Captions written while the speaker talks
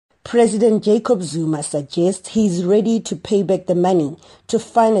President Jacob Zuma suggests he is ready to pay back the money to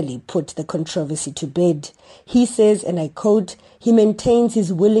finally put the controversy to bed. He says, and I quote, he maintains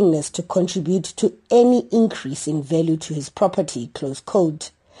his willingness to contribute to any increase in value to his property, close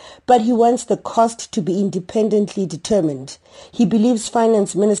quote. But he wants the cost to be independently determined. He believes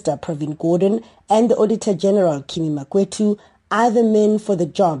Finance Minister Pravin Gordhan and the Auditor General Kimi Makwetu are the men for the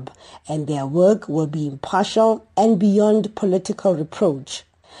job, and their work will be impartial and beyond political reproach.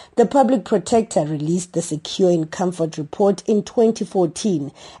 The Public Protector released the Secure in Comfort report in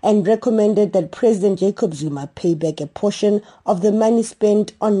 2014 and recommended that President Jacob Zuma pay back a portion of the money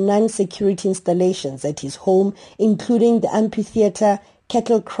spent on non-security installations at his home, including the amphitheater,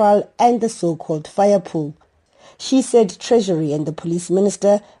 cattle kraal and the so-called fire pool. She said Treasury and the Police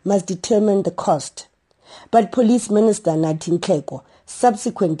Minister must determine the cost. But Police Minister Nathi Nhleko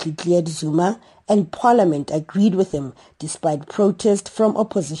subsequently cleared Zuma, and Parliament agreed with him despite protest from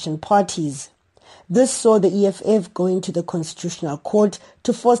opposition parties. This saw the EFF going to the Constitutional Court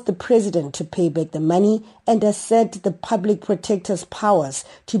to force the President to pay back the money and assert the Public Protector's powers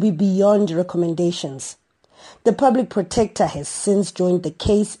to be beyond recommendations. The Public Protector has since joined the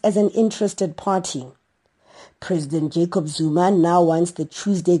case as an interested party. President Jacob Zuma now wants the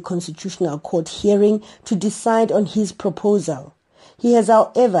Tuesday Constitutional Court hearing to decide on his proposal. He has,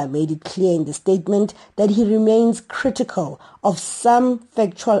 however, made it clear in the statement that he remains critical of some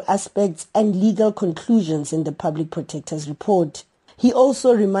factual aspects and legal conclusions in the Public Protector's report. He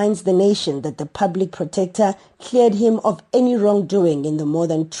also reminds the nation that the Public Protector cleared him of any wrongdoing in the more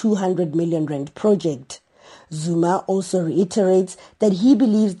than 200 million rand project. Zuma also reiterates that he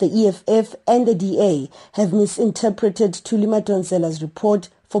believes the EFF and the DA have misinterpreted Thuli Madonsela's report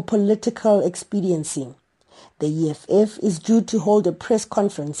for political expediency. The EFF is due to hold a press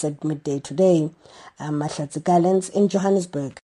conference at midday today. I'm Mahlatsi Gallens in Johannesburg.